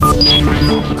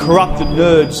corrupted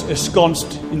nerds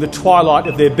ensconced in the twilight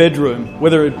of their bedroom,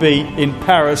 whether it be in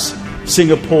Paris,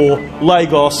 Singapore,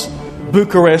 Lagos,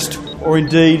 Bucharest, or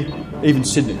indeed even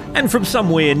Sydney. And from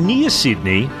somewhere near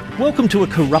Sydney, welcome to a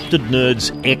Corrupted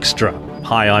Nerds Extra.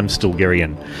 Hi, I'm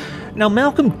Stilgherrian. Now,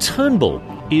 Malcolm Turnbull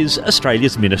is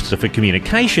Australia's Minister for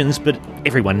Communications, but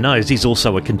everyone knows he's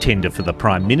also a contender for the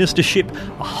Prime Ministership,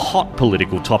 a hot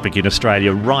political topic in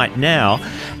Australia right now.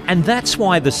 And that's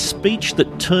why the speech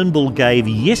that Turnbull gave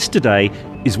yesterday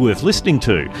is worth listening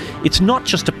to. It's not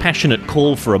just a passionate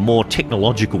call for a more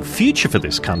technological future for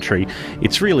this country,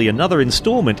 it's really another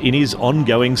instalment in his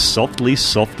ongoing softly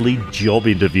job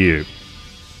interview.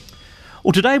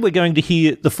 Well, today we're going to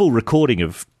hear the full recording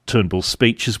of Turnbull's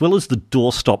speech, as well as the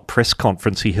doorstop press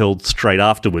conference he held straight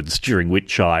afterwards, during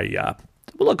which I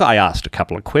asked a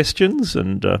couple of questions,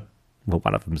 and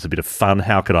one of them was a bit of fun.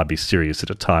 How could I be serious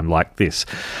at a time like this?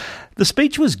 The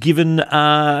speech was given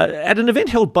at an event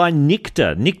held by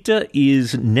NICTA. NICTA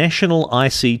is National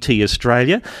ICT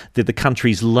Australia. They're the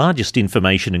country's largest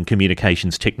information and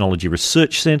communications technology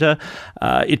research centre.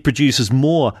 It produces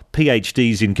more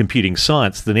PhDs in computing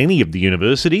science than any of the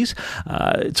universities.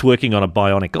 It's working on a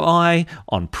bionic eye,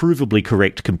 on provably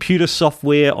correct computer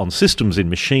software, on systems in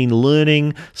machine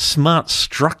learning, smart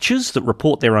structures that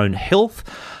report their own health,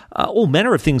 all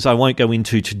manner of things I won't go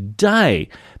into today.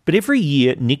 But every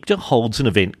year, NICTA holds an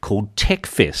event called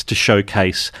TechFest to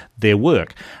showcase their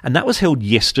work. And that was held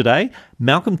yesterday.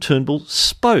 Malcolm Turnbull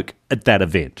spoke at that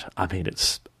event. I mean,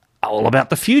 it's all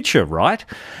about the future, right?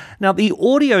 Now, the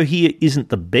audio here isn't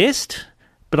the best,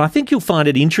 but I think you'll find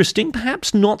it interesting,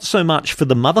 perhaps not so much for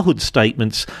the motherhood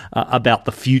statements about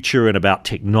the future and about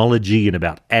technology and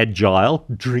about agile,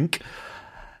 drink,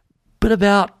 but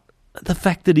about the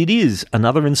fact that it is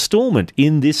another instalment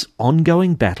in this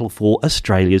ongoing battle for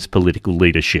Australia's political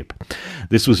leadership.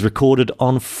 This was recorded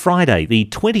on Friday, the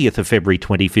 20th of February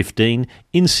 2015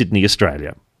 in Sydney,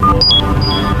 Australia.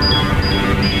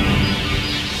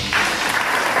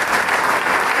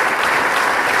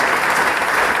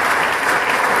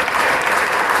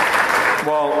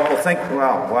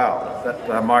 Wow,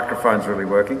 that microphone's really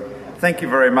working. Thank you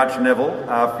very much, Neville,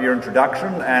 for your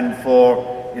introduction and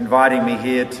for inviting me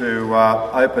here to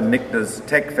open NICTA's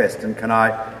TechFest. And can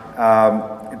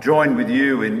I join with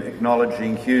you in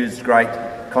acknowledging Hugh's great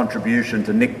contribution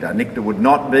to NICTA. NICTA would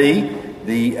not be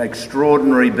the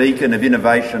extraordinary beacon of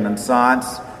innovation and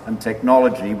science and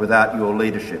technology without your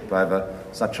leadership over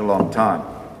such a long time.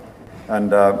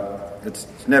 And it's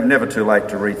never too late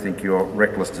to rethink your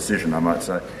reckless decision, I might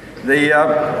say.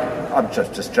 I'm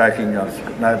just joking.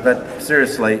 No, but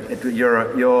seriously,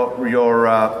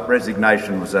 your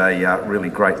resignation was a really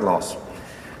great loss.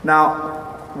 Now,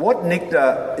 what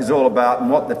NICTA is all about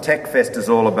and what the TechFest is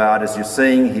all about, as you're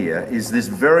seeing here, is this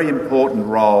very important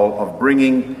role of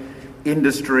bringing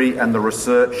industry and the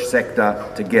research sector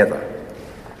together,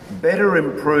 better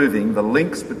improving the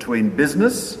links between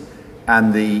business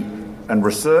and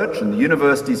research, and the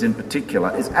universities in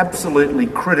particular, is absolutely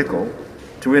critical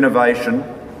to innovation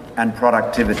and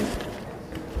productivity.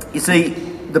 You see,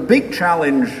 the big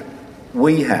challenge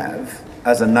we have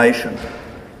as a nation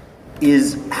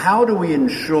is how do we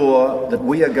ensure that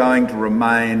we are going to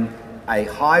remain a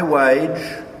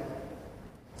high-wage,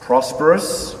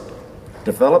 prosperous,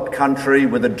 developed country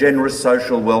with a generous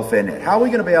social welfare net? How are we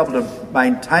going to be able to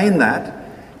maintain that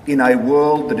in a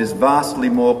world that is vastly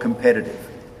more competitive,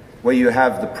 where you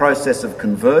have the process of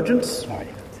convergence,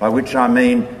 by which I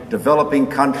mean developing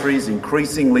countries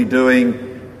increasingly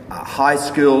doing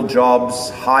high-skilled jobs,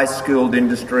 high-skilled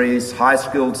industries,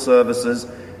 high-skilled services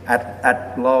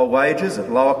at lower wages,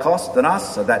 at lower cost than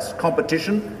us. So that's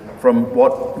competition from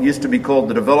what used to be called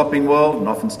the developing world and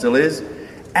often still is.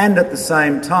 And at the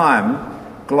same time,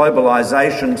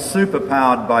 globalisation,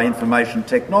 superpowered by information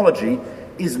technology,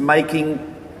 is making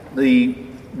the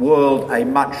world a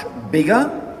much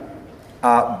bigger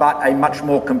but a much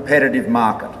more competitive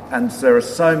market. And there are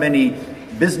so many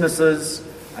businesses,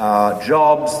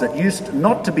 jobs that used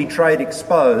not to be trade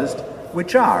exposed,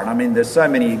 which are. And I mean, there's so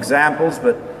many examples,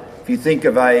 but if you think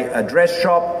of a dress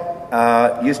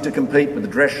shop, used to compete with the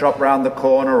dress shop round the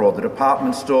corner or the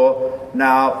department store.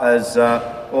 Now, as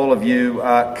all of you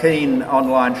keen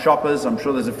online shoppers, I'm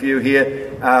sure there's a few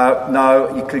here,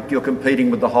 know you're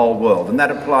competing with the whole world. And that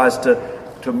applies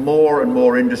to more and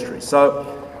more industries.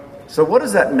 So what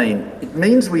does that mean? It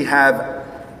means we have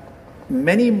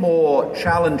many more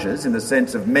challenges in the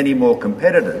sense of many more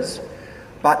competitors,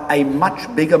 but a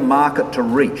much bigger market to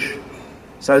reach.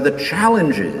 So the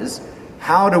challenge is,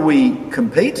 how do we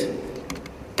compete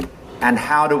and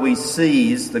how do we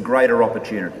seize the greater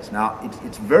opportunities? Now,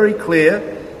 it's very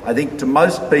clear, I think, to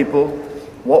most people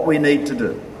what we need to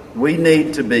do. We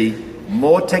need to be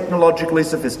more technologically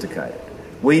sophisticated.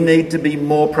 We need to be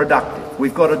more productive.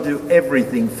 We've got to do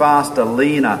everything faster,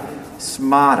 leaner,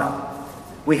 smarter.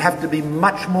 We have to be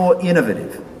much more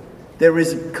innovative. There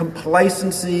is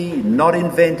complacency, not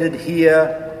invented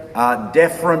here,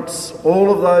 deference.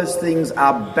 All of those things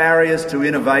are barriers to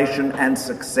innovation and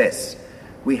success.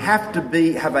 We have to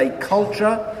have a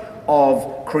culture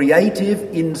of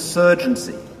creative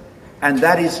insurgency, and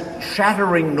that is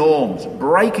shattering norms,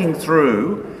 breaking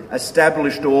through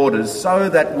established orders so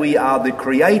that we are the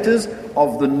creators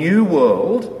of the new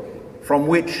world from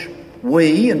which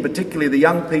we, and particularly the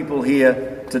young people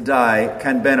here today,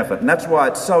 can benefit. And that's why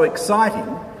it's so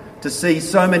exciting to see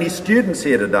so many students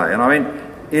here today. And I mean,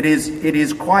 it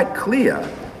is quite clear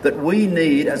that we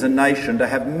need, as a nation, to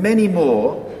have many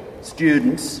more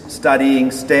students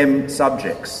studying STEM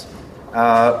subjects.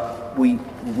 We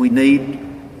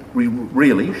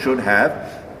really should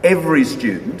have every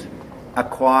student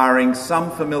acquiring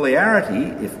some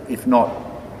familiarity, if not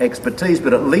expertise,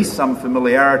 but at least some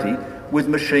familiarity with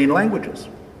machine languages.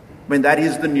 I mean, that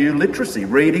is the new literacy: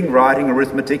 reading, writing,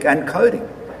 arithmetic and coding.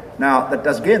 Now, that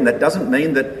doesn't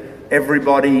mean that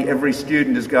every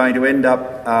student is going to end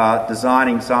up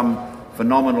designing some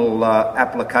phenomenal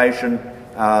application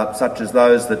such as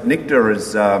those that NICTA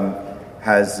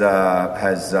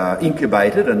has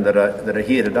incubated and that are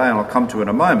here today, and I'll come to in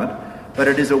a moment. But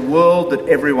it is a world that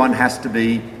everyone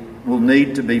will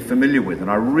need to be familiar with. And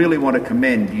I really want to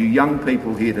commend you young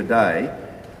people here today.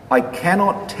 I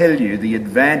cannot tell you the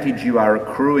advantage you are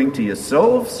accruing to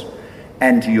yourselves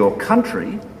and to your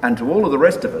country and to all of the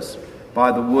rest of us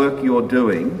by the work you're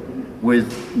doing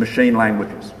with machine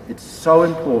languages. It's so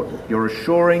important. You're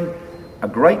assuring a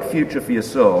great future for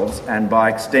yourselves and, by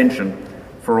extension,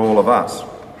 for all of us.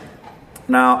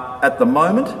 Now, at the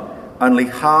moment, only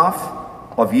half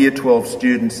of Year 12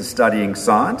 students are studying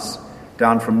science,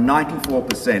 down from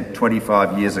 94%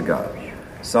 25 years ago.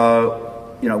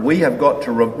 So, we've got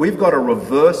to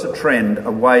reverse a trend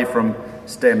away from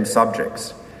STEM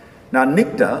subjects. Now,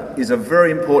 NICTA is a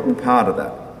very important part of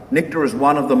that. NICTA is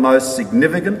one of the most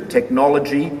significant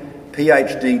technology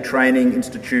PhD training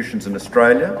institutions in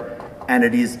Australia, and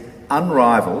it is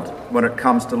unrivalled when it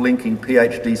comes to linking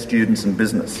PhD students and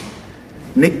business.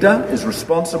 NICTA is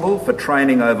responsible for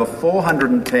training over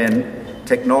 410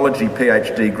 technology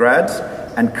PhD grads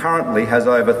and currently has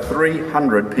over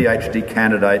 300 PhD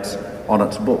candidates on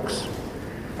its books.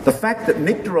 The fact that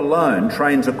NICTA alone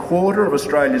trains a quarter of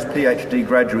Australia's PhD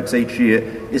graduates each year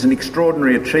is an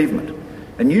extraordinary achievement.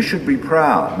 And you should be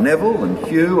proud, Neville and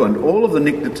Hugh and all of the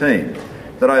NICTA team,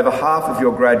 that over half of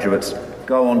your graduates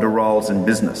go on to roles in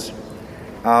business.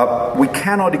 We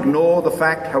cannot ignore the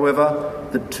fact, however,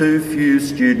 that too few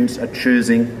students are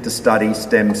choosing to study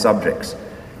STEM subjects.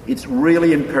 It's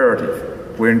really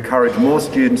imperative we encourage more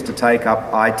students to take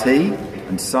up IT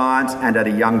and science, and at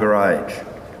a younger age.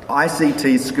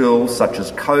 ICT skills such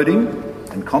as coding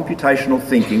and computational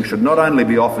thinking should not only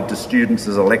be offered to students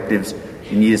as electives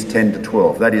in years 10 to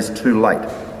 12. That is too late.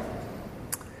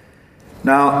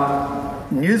 Now,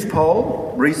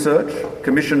 Newspoll research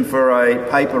commissioned for a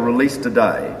paper released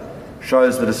today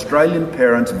shows that Australian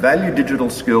parents value digital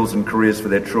skills and careers for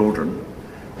their children,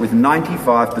 with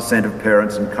 95% of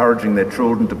parents encouraging their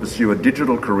children to pursue a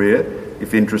digital career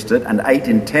if interested, and 8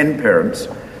 in 10 parents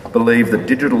believe that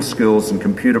digital skills and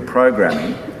computer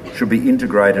programming should be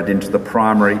integrated into the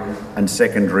primary and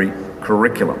secondary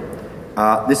curriculum.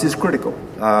 This is critical.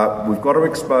 We've got to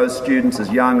expose students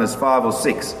as young as 5 or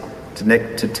 6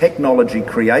 to technology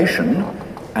creation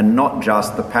and not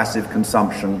just the passive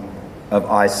consumption of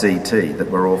ICT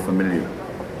that we're all familiar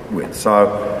with.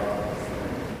 So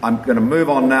I'm going to move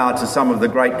on now to some of the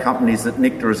great companies that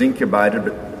NICTA has incubated.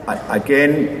 But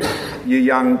again, you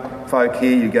young folk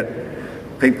here, you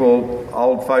get people,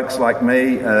 old folks like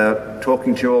me,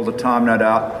 talking to you all the time, no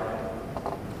doubt.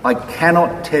 I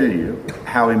cannot tell you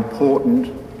how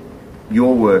important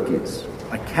your work is.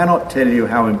 I cannot tell you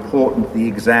how important the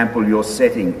example you're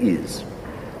setting is.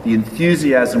 The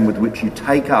enthusiasm with which you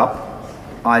take up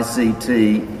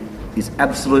ICT is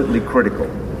absolutely critical.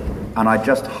 And I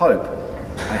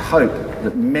hope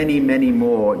that many, many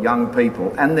more young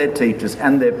people and their teachers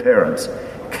and their parents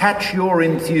catch your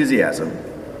enthusiasm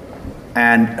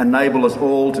and enable us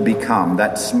all to become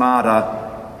that smarter,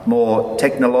 more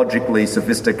technologically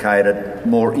sophisticated,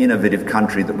 more innovative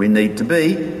country that we need to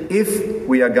be if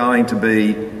we are going to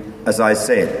be, as I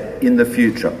said, in the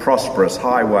future, prosperous,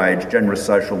 high-wage, generous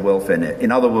social welfare net.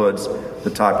 In other words, the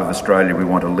type of Australia we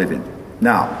want to live in.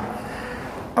 Now,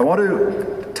 I want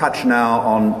to touch now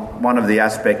on one of the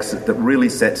aspects that really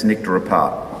sets NICTA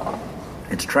apart.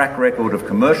 its track record of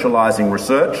commercialising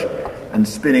research and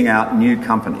spinning out new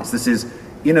companies. This is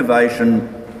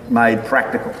innovation made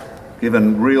practical,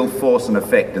 given real force and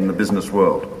effect in the business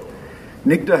world.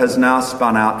 NICTA has now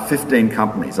spun out 15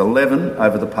 companies, 11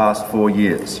 over the past 4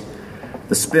 years.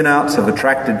 The spin-outs have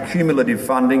attracted cumulative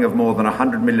funding of more than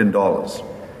 $100 million.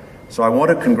 So I want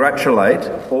to congratulate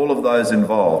all of those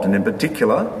involved, and in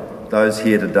particular, those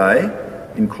here today,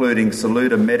 including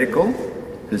Saluda Medical,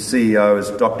 whose CEO is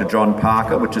Dr. John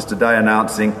Parker, which is today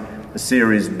announcing a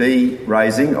Series B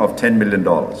raising of $10 million.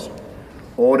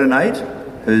 Audinate,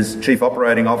 whose Chief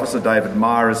Operating Officer, David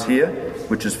Meyer, is here,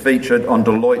 which is featured on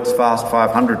Deloitte's Fast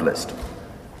 500 list.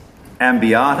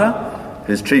 Ambiata,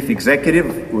 whose Chief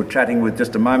Executive, we were chatting with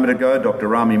just a moment ago, Dr.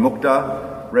 Rami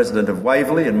Mukhtar, resident of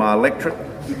Waverley in my electorate.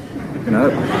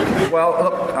 Well,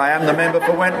 look, I am the member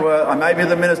for Wentworth. I may be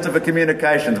the Minister for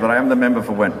Communications, but I am the member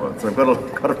for Wentworth. So I've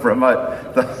got to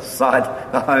promote the side,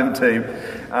 the home team.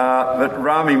 But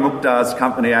Rami Mukhtar's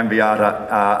company,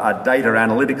 Ambiata, are data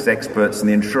analytics experts in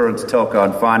the insurance, telco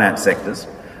and finance sectors.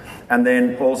 And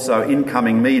then also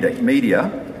Incoming Media,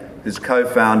 whose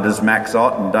co-founders Max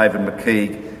Ott and David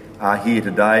McKeague are here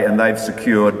today, and they've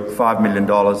secured $5 million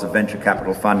of venture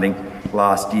capital funding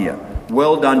last year.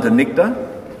 Well done to NICTA,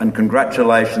 and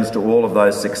congratulations to all of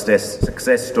those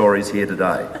success stories here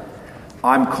today.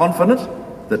 I'm confident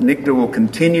that NICTA will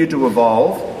continue to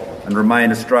evolve and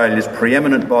remain Australia's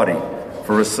preeminent body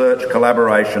for research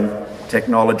collaboration,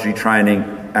 technology training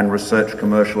and research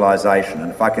commercialisation. And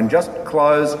if I can just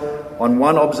close on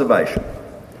one observation.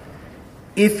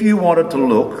 If you wanted to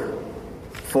look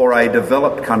for a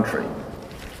developed country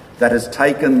that has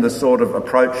taken the sort of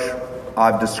approach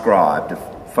I've described,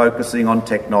 focusing on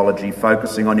technology,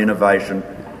 focusing on innovation,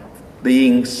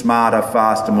 being smarter,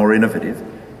 faster, more innovative.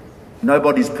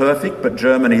 Nobody's perfect, but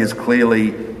Germany is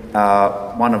clearly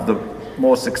one of the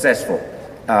more successful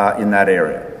in that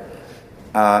area.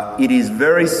 It is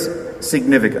very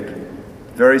significant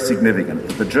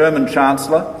that the German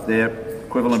Chancellor, their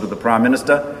equivalent of the Prime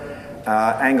Minister,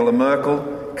 Angela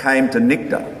Merkel, came to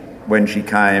NICTA when she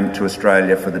came to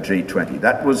Australia for the G20.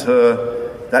 That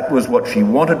was what she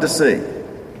wanted to see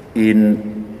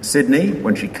in Sydney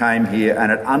when she came here, and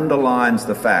it underlines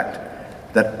the fact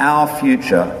that our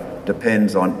future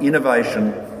depends on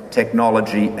innovation,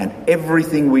 technology and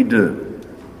everything we do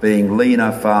being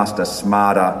leaner, faster,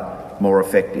 smarter, more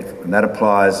effective. And that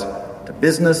applies to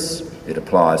business, it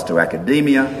applies to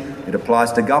academia, it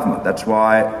applies to government. That's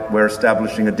why we're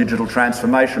establishing a digital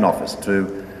transformation office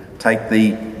to take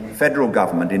the federal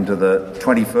government into the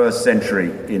 21st century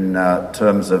in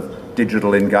terms of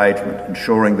digital engagement,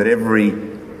 ensuring that every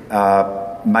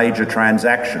major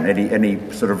transaction, any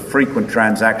sort of frequent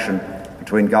transaction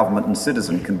between government and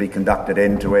citizen can be conducted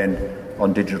end-to-end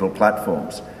on digital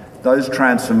platforms. Those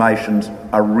transformations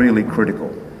are really critical.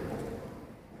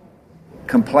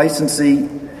 Complacency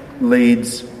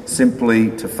leads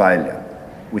simply to failure.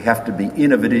 We have to be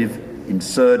innovative,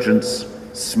 insurgents,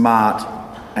 smart,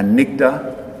 and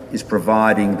NICTA is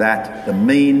providing that, the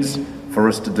means for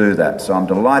us to do that. So I'm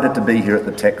delighted to be here at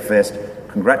the Tech Fest.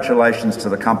 Congratulations to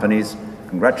the companies,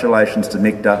 congratulations to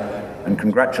NICTA, and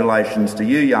congratulations to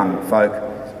you young folk,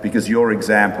 because your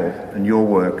example and your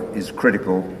work is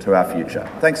critical to our future.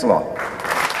 Thanks a lot.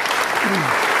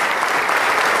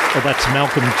 Well, that's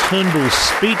Malcolm Turnbull's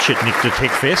speech at NICTA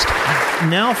Tech Fest.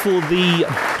 Now for the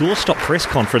doorstop press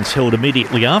conference held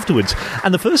immediately afterwards.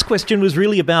 And the first question was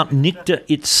really about NICTA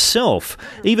itself.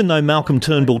 Even though Malcolm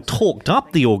Turnbull talked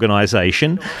up the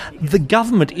organisation, the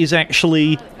government is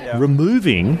actually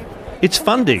removing its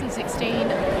funding. 2016.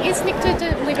 Is NICTA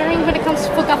delivering when it comes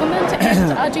for government?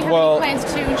 And do you have any plans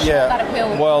to ensure that it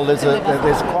will? Well, there's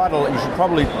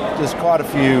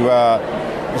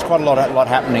quite a lot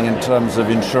happening in terms of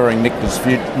ensuring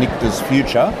NICTA's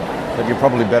future, but you're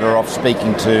probably better off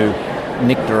speaking to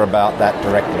NICTA about that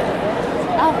directly.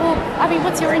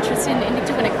 What's your interest in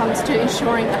NICTA when it comes to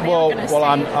ensuring that they are going to stay?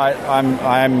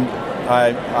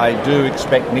 I do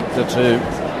expect NICTA to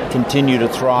continue to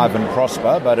thrive and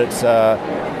prosper, but it's I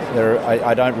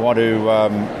don't want to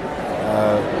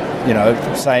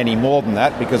say any more than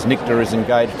that, because NICTA is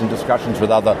engaged in discussions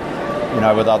with other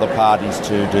parties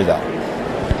to do that.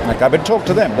 Okay, but talk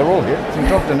to them. They're all here. You can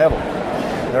talk to Neville.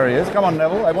 There he is. Come on,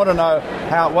 Neville. They want to know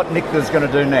what NICTA's going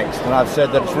to do next, and I've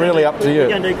said that it's really up to you. We're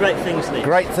going to do great things next.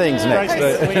 Great things next.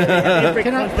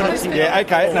 Okay.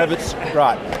 No, but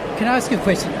right. Can I ask you a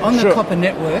question on the copper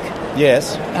network?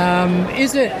 Yes.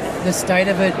 Is it the state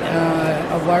of it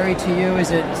a worry to you?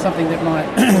 Is it something that might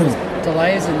cause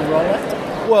delays in the rollout?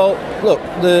 Well, look,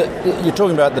 you're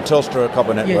talking about the Telstra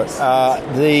copper network. Yes.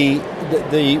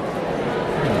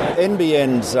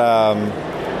 NBN's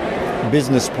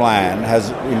business plan has,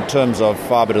 in terms of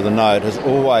fibre to the node, has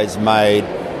always made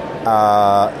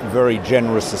very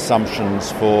generous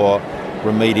assumptions for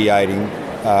remediating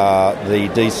the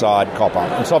D-side copper.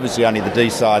 It's obviously only the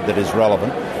D-side that is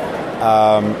relevant.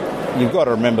 You've got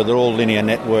to remember that all linear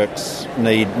networks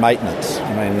need maintenance.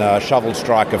 I mean, shovel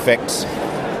strike effects,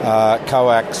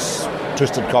 coax,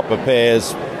 twisted copper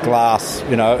pairs, glass,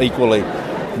 equally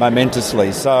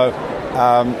momentously. So,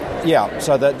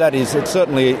 so that is it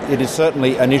is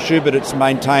certainly an issue, but it's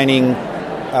maintaining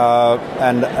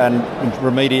and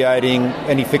remediating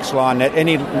any fixed line net,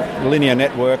 any linear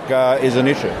network is an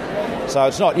issue. So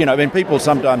it's not, people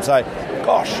sometimes say,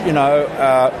 gosh,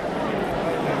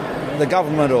 the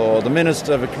government or the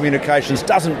Minister for Communications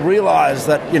doesn't realise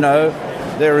that,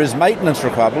 there is maintenance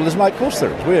required. Well, of course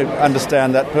there is. We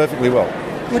understand that perfectly well.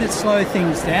 Would it slow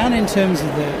things down in terms of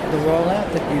the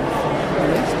rollout that you've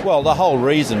released? Well, the whole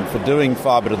reason for doing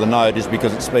fibre to the node is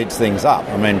because it speeds things up.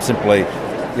 I mean, simply,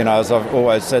 as I've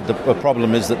always said, the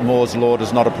problem is that Moore's law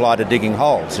does not apply to digging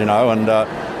holes, and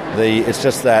it's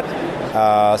just that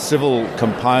civil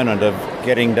component of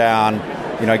getting down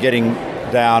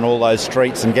all those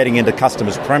streets and getting into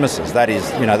customers' premises. That is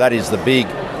the big,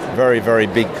 very, very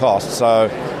big cost. So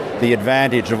the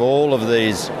advantage of all of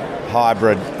these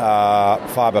hybrid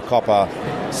fibre copper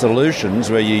solutions,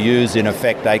 where you use in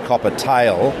effect a copper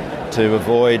tail to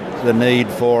avoid the need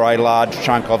for a large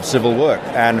chunk of civil work,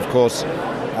 and of course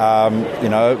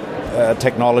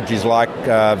technologies like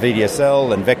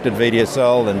VDSL and vectored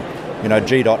VDSL and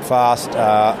G.fast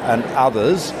and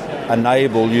others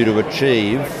enable you to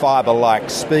achieve fibre-like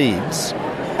speeds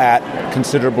at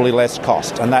considerably less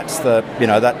cost, and that's the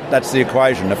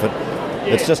equation.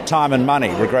 It's just time and money.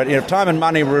 If time and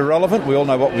money were irrelevant, we all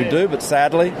know what we do, but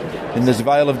sadly, in this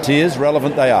vale of tears,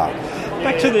 relevant they are.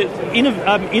 Back to the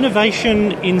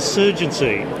innovation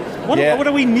insurgency. What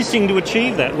are we missing to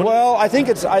achieve that? Well, I think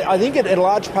in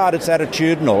large part it's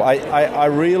attitudinal.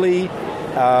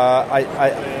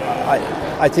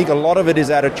 I think a lot of it is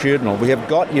attitudinal.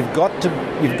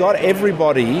 You've got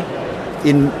everybody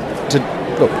in to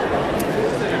look.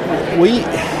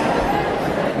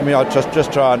 I'll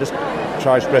just try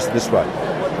to express it this way.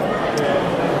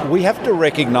 We have to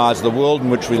recognise the world in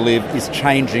which we live is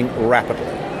changing rapidly.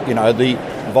 The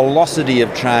velocity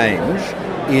of change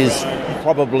is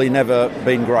probably never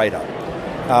been greater.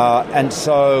 And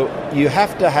so you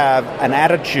have to have an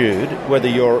attitude, whether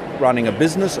you're running a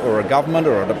business or a government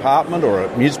or a department or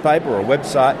a newspaper or a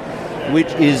website,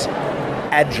 which is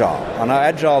agile. I know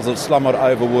agile is a somewhat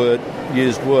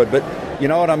overused word, but you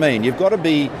know what I mean. You can't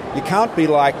be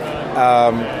like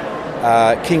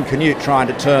King Canute trying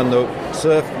to turn the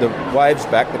waves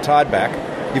back, the tide back.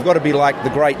 You've got to be like the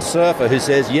great surfer who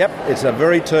says, yep, it's a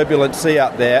very turbulent sea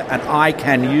out there and I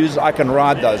can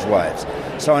ride those waves.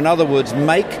 So in other words,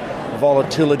 make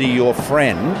volatility your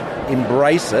friend,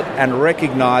 embrace it, and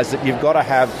recognise that you've got to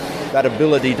have that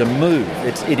ability to move. I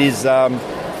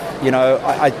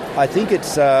think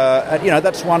it's,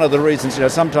 that's one of the reasons,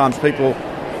 sometimes people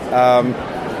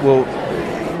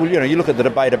you look at the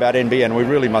debate about NBN, we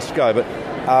really must go, but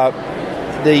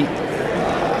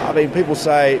people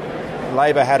say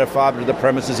Labor had a fibre to the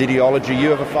premises ideology,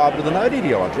 you have a fibre to the node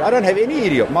ideology. I don't have any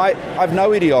ideology. I have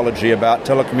no ideology about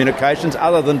telecommunications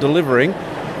other than delivering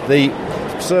the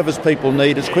service people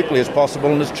need as quickly as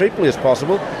possible and as cheaply as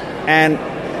possible, and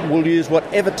we'll use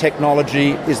whatever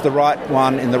technology is the right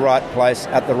one in the right place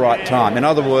at the right time. In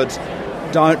other words,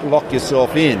 don't lock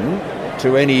yourself in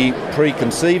to any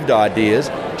preconceived ideas.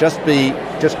 Just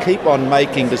keep on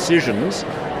making decisions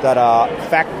that are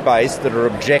fact-based, that are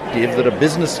objective, that are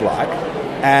business-like,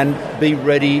 and be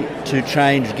ready to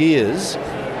change gears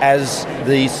as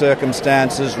the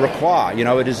circumstances require.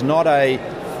 It is not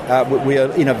we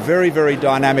are in a very, very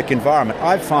dynamic environment.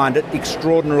 I find it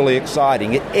extraordinarily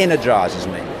exciting. It energises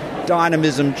me.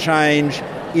 Dynamism, change,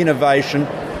 innovation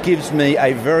gives me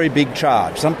a very big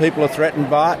charge. Some people are threatened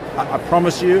by it. I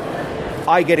promise you,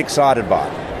 I get excited by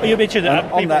it. Well, you mentioned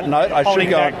on that note, I should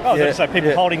go.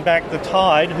 Holding back the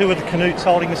tide. Who are the Canutes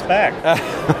holding us back?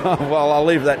 Well, I'll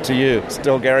leave that to you,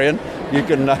 Stilgarian. You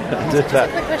can do that.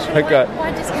 Quick question. Okay.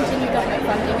 Why discontinue government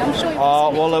funding? I'm sure.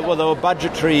 Well, there were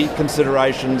budgetary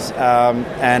considerations,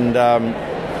 and.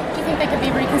 Do you think they could be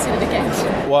reconsidered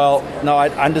again? Well, no, I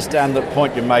understand the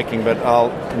point you're making, but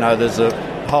there's a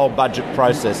whole budget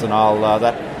process, and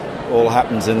that all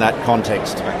happens in that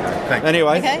context. Thanks.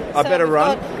 Anyway, I better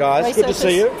run, guys. Good to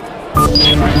see you.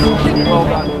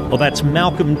 Well, that's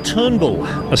Malcolm Turnbull,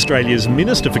 Australia's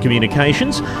Minister for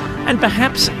Communications, and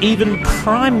perhaps even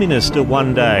Prime Minister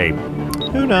one day.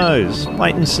 Who knows?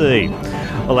 Wait and see.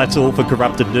 Well, that's all for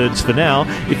Corrupted Nerds for now.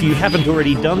 If you haven't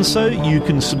already done so, you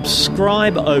can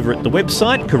subscribe over at the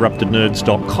website,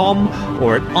 corruptednerds.com,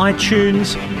 or at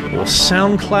iTunes or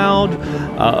SoundCloud,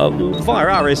 via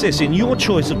RSS in your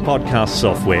choice of podcast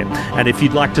software. And if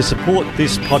you'd like to support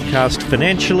this podcast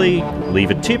financially,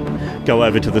 leave a tip, go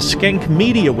over to the Skank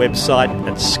Media website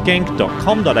at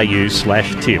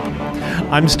skank.com.au/tip.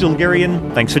 I'm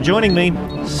Stilgherrian. Thanks for joining me.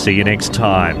 See you next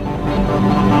time.